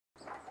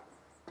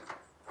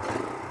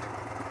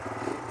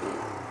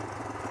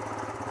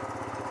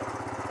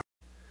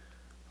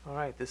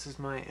Hi, this is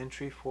my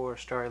entry for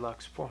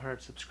StarryLock's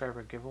 400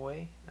 subscriber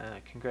giveaway.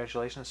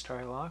 Congratulations,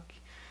 StarryLock.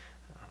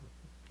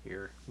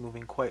 You're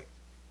moving quite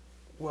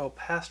well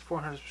past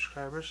 400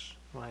 subscribers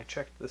when I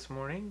checked this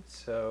morning,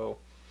 so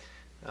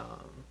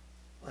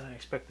I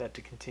expect that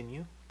to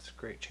continue. It's a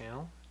great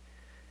channel.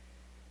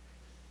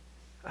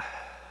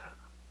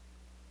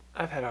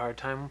 I've had a hard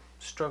time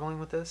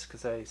struggling with this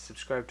because I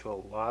subscribe to a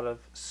lot of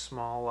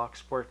small lock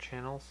sport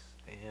channels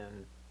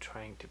and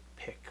trying to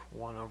pick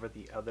one over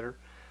the other.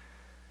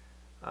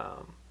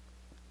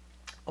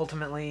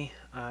 Ultimately,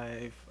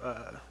 I've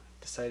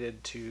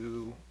decided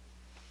to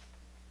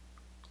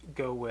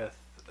go with,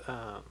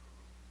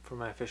 for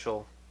my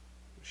official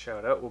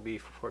shout out, will be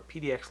for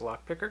PDX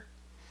LockPicker,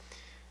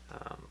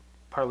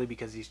 partly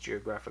because he's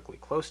geographically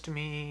close to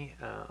me.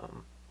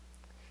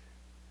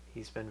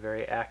 He's been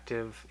very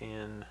active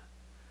in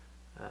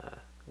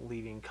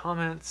leaving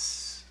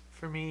comments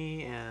for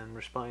me and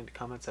responding to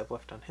comments I've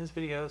left on his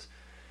videos.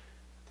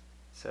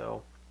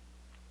 So,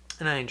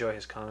 and I enjoy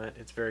his comment.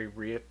 It's very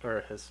real,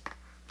 or his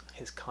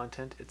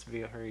content. It's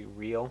very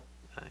real.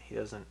 He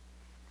doesn't,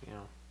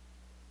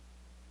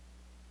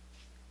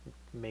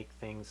 make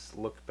things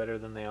look better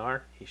than they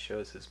are. He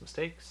shows his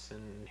mistakes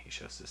and he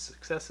shows his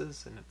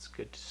successes, and it's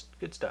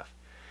good stuff.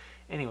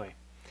 Anyway,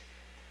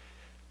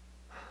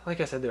 like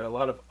I said, there are a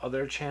lot of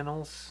other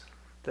channels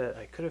that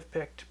I could have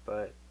picked,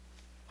 but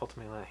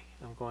ultimately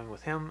I'm going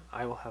with him.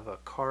 I will have a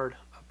card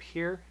up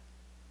here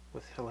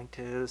with a link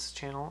to his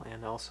channel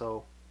and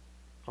also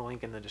a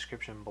link in the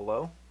description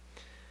below.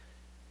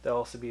 There'll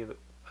also be a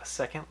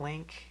second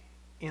link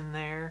in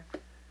there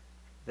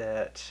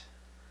that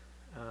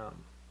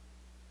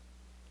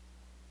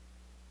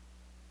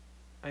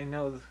I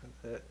know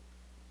that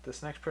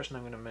this next person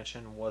I'm going to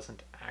mention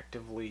wasn't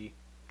actively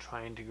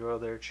trying to grow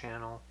their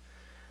channel,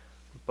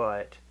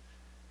 but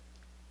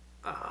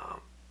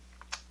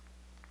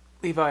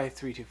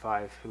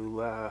Levi325,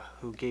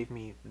 who gave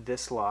me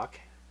this lock,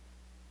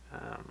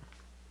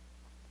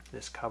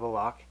 this Kaba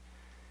lock,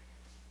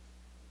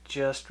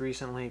 just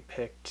recently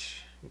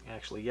picked,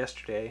 actually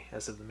yesterday,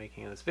 as of the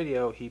making of this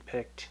video, he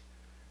picked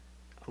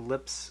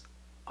Lips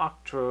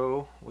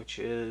Octro, which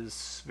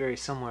is very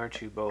similar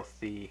to both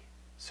the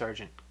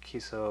Sergeant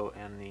Kiso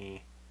and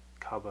the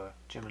Kaba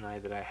Gemini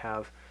that I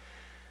have.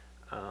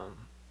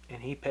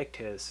 And he picked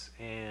his,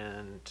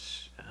 and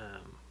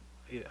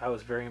I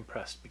was very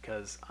impressed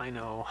because I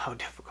know how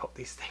difficult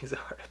these things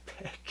are to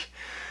pick.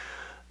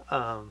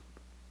 I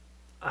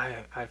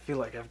feel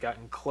like I've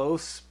gotten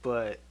close,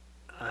 but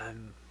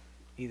I'm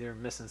either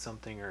missing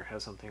something or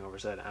have something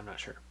oversaid. I'm not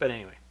sure. But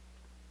anyway,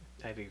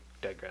 I do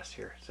digress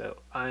here. So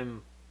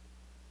I'm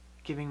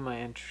giving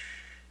my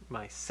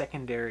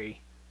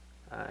secondary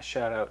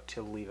shout out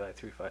to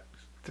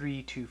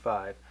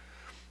Levi325.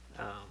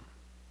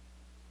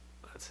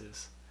 That's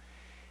his.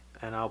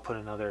 And I'll put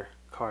another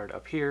card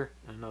up here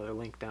and another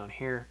link down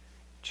here.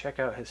 Check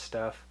out his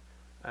stuff.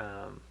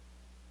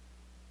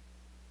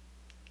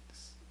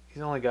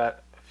 He's only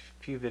got a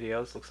few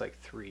videos, looks like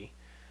 3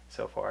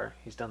 so far.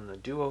 He's done the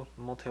Duo,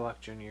 Multi-Lock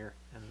Junior,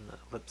 and the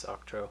Lips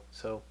Octro.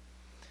 So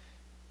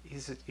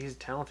he's a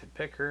talented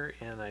picker,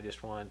 and I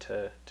just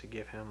wanted to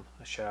give him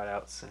a shout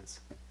out since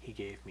he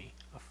gave me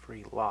a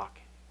free lock.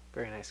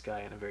 Very nice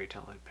guy and a very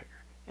talented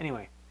picker.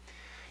 Anyway,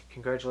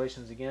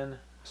 congratulations again,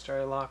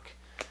 StarryLock,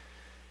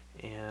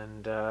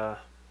 and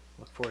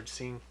look forward to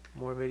seeing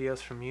more videos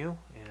from you,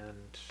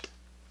 and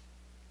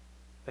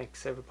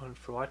thanks everyone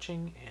for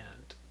watching,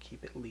 and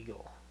keep it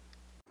legal.